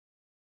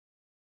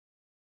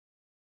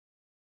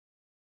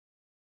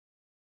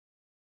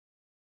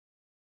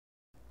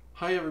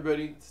Hi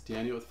everybody, it's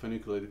Daniel with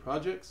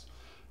Funukuleleprojects,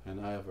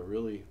 and I have a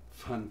really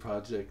fun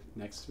project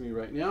next to me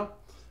right now.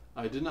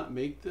 I did not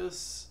make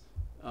this.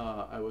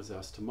 I was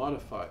asked to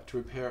modify it, to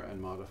repair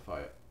and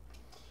modify it.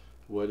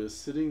 What is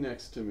sitting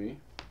next to me,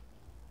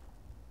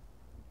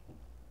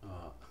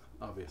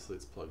 obviously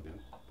it's plugged in,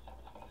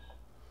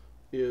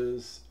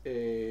 is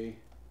a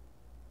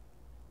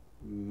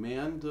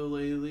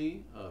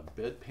mandolele, a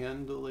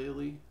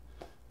Bedpandolele.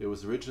 It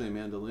was originally a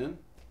mandolin.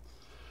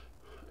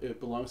 It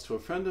belongs to a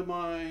friend of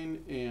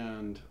mine,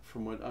 and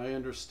from what I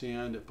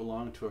understand, it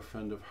belonged to a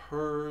friend of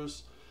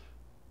hers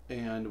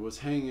and was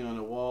hanging on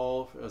a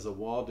wall as a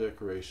wall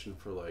decoration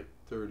for like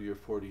 30 or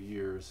 40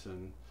 years.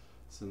 And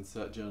since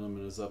that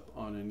gentleman is up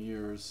on in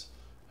years,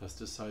 has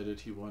decided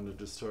he wanted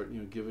to start,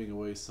 giving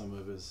away some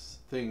of his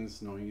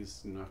things, knowing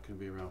he's not going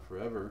to be around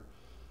forever.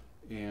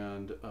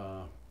 And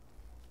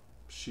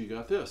she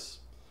got this.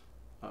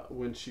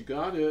 When she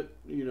got it,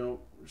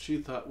 she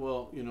thought,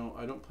 well,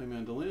 I don't play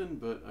mandolin,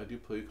 but I do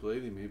play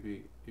ukulele.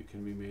 Maybe it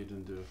can be made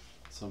into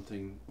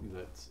something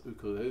that's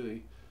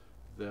ukulele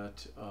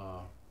that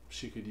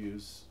she could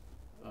use.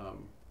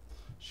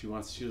 She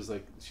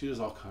does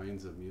all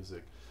kinds of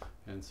music,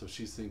 and so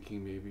she's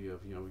thinking maybe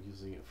of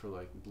using it for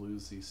like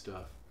bluesy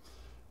stuff.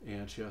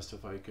 And she asked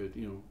if I could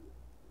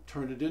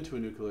turn it into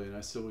an ukulele, and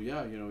I said, well,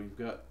 yeah, you've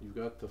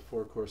got the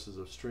 4 courses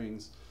of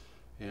strings,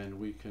 and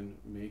we can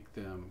make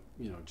them,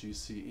 G,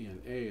 C, E,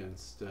 and A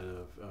instead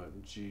of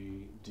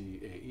G, D,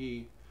 A,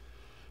 E.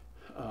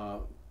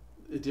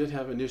 It did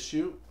have an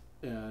issue,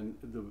 and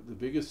the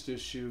biggest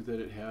issue that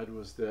it had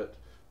was that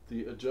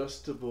the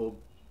adjustable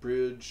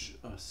bridge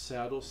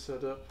saddle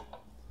setup,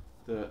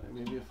 that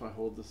maybe if I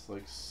hold this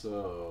like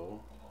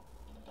so,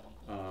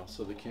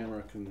 so the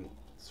camera can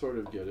sort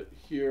of get it.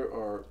 Here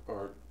are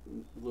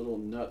little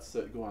nuts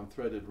that go on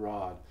threaded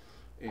rod,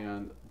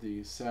 and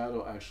the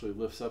saddle actually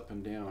lifts up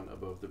and down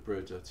above the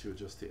bridge. That's to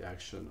adjust the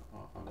action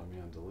on a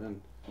mandolin,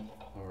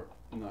 or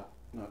not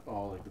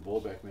all, like the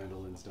bowlback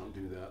mandolins don't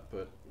do that,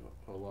 but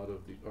a lot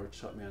of the arch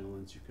top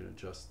mandolins you can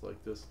adjust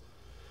like this.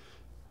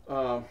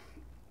 The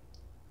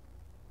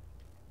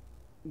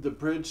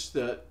bridge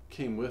that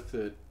came with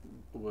it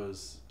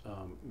was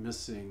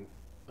missing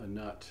a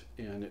nut,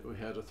 and it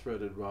had a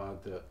threaded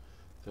rod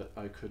that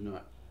I could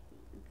not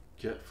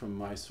get from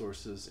my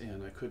sources,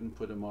 and I couldn't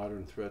put a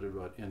modern threaded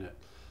rod in it.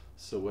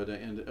 So what I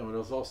ended, and it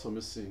was also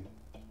missing,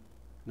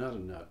 not a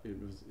nut.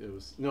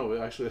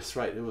 No, actually that's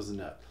right. It was a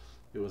nut.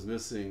 It was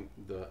missing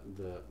the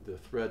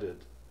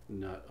threaded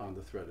nut on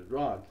the threaded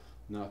rod,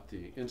 not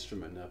the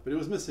instrument nut. But it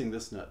was missing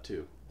this nut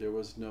too. There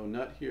was no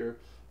nut here,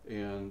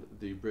 and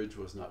the bridge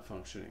was not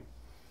functioning.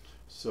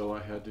 So I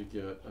had to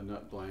get a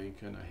nut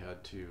blank, and I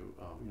had to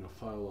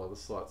file all the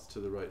slots to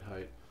the right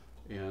height,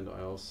 and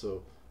I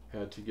also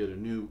had to get a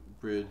new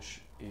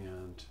bridge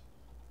and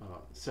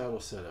saddle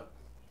setup.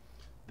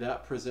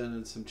 That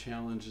presented some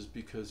challenges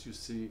because you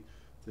see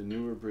the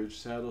newer bridge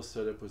saddle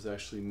setup was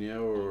actually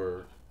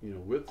narrower,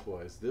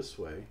 width-wise this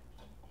way.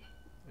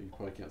 You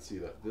probably can't see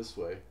that this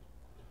way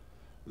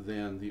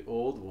than the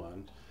old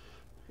one,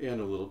 and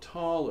a little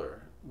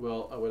taller.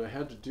 Well, what I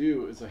had to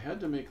do is I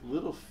had to make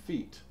little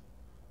feet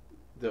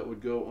that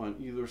would go on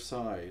either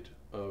side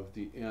of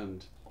the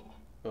end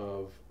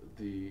of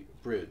the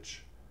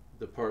bridge,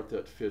 the part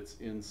that fits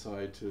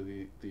inside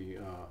to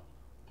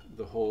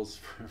the holes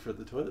for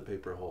the toilet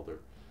paper holder.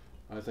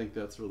 I think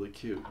that's really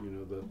cute,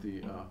 that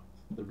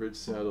the bridge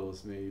saddle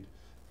is made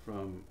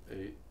from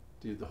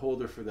the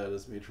holder for that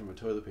is made from a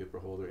toilet paper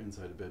holder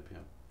inside a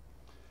bedpan.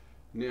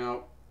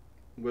 Now,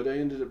 what I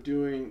ended up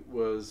doing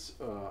was,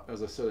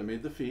 as I said, I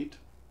made the feet,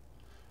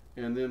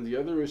 and then the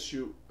other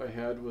issue I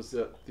had was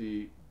that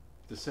the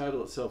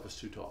saddle itself was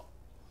too tall,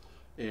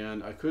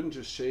 and I couldn't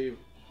just shave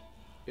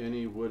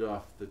any wood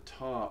off the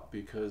top,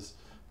 because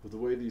with the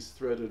way these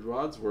threaded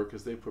rods work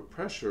is they put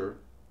pressure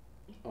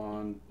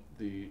on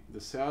the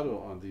saddle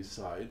on these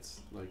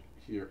sides, like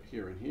here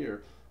and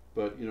here,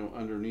 but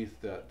underneath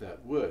that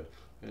wood,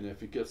 and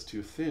if it gets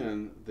too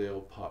thin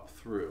they'll pop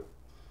through.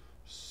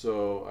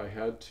 So I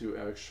had to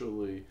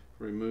actually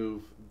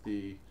remove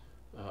the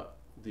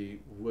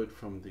wood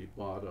from the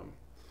bottom.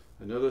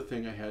 Another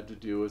thing I had to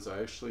do is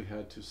I actually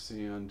had to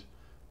sand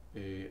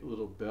a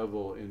little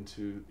bevel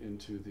into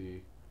the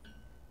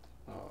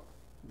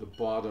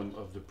bottom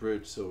of the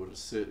bridge so it would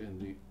sit in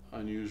the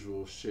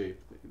unusual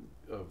shape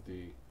of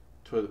the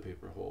toilet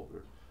paper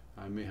holder.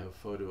 I may have a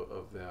photo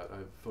of that. I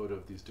have a photo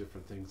of these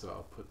different things.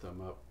 I'll put them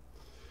up.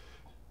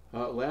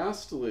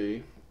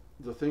 Lastly,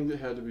 the thing that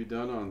had to be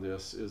done on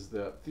this is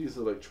that these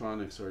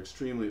electronics are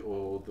extremely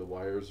old. The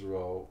wires are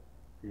all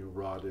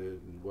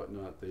rotted and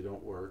whatnot. They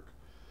don't work.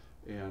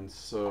 And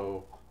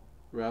so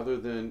rather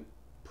than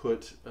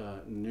put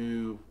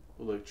new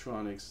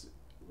electronics,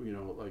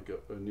 like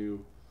a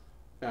new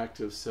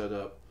active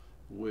setup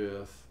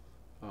with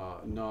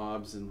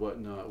knobs and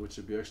whatnot, which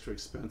would be extra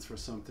expense for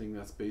something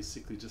that's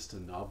basically just a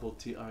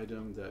novelty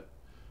item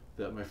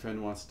that my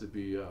friend wants to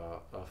be a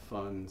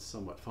fun,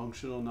 somewhat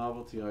functional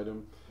novelty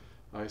item,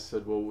 I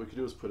said, well, what we could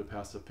do is put a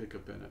passive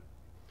pickup in it.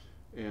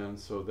 And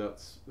so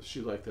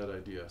she liked that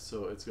idea.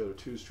 So it's got a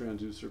 2's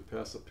transducer,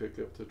 passive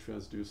pickup. The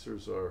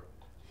transducers are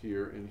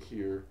here and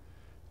here.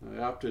 And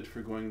I opted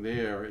for going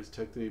there. It's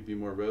technically be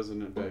more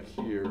resonant back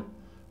here,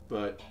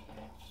 but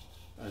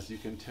as you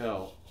can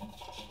tell,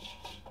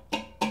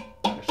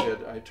 actually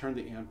I turned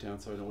the amp down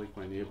so I don't wake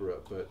my neighbor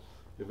up, but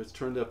if it's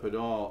turned up at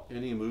all,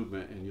 any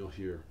movement and you'll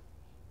hear.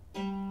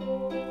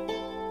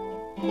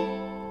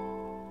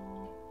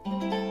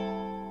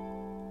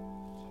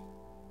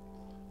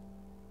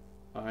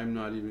 I'm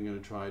not even going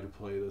to try to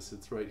play this.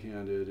 It's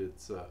right-handed.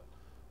 It's a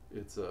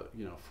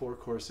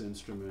 4-course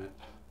instrument.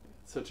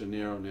 It's such a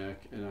narrow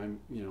neck, and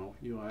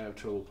I have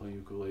trouble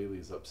playing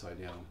ukuleles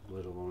upside down,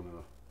 let alone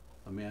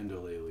a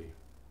mandolele.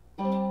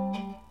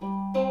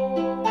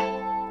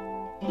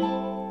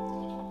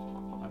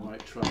 I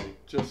might try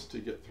just to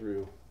get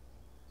through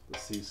the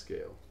C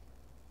scale.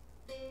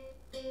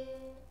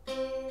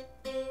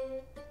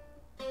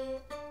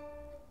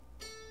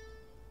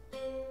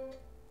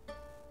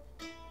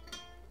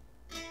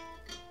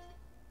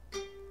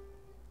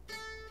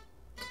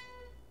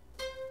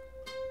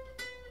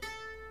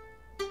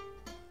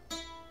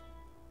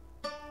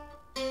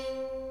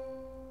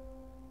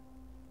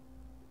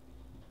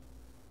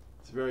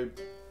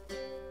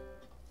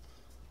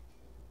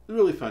 It's a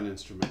really fun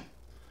instrument.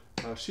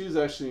 She's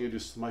actually going to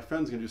do, my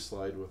friend's going to do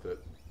slide with it,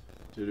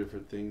 do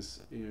different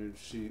things.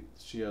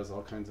 She has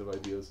all kinds of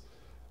ideas.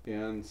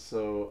 And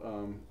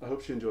so I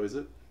hope she enjoys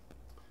it.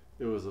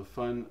 It was a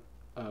fun,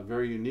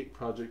 very unique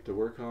project to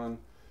work on.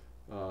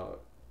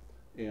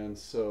 And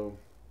so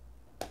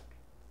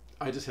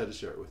I just had to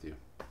share it with you.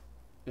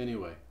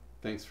 Anyway,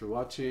 thanks for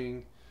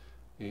watching.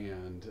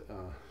 And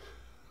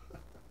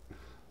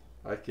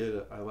I get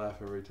it. I laugh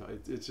every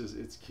time.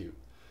 It's cute.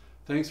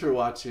 Thanks for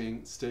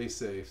watching. Stay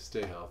safe.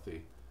 Stay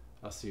healthy.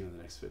 I'll see you in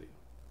the next video.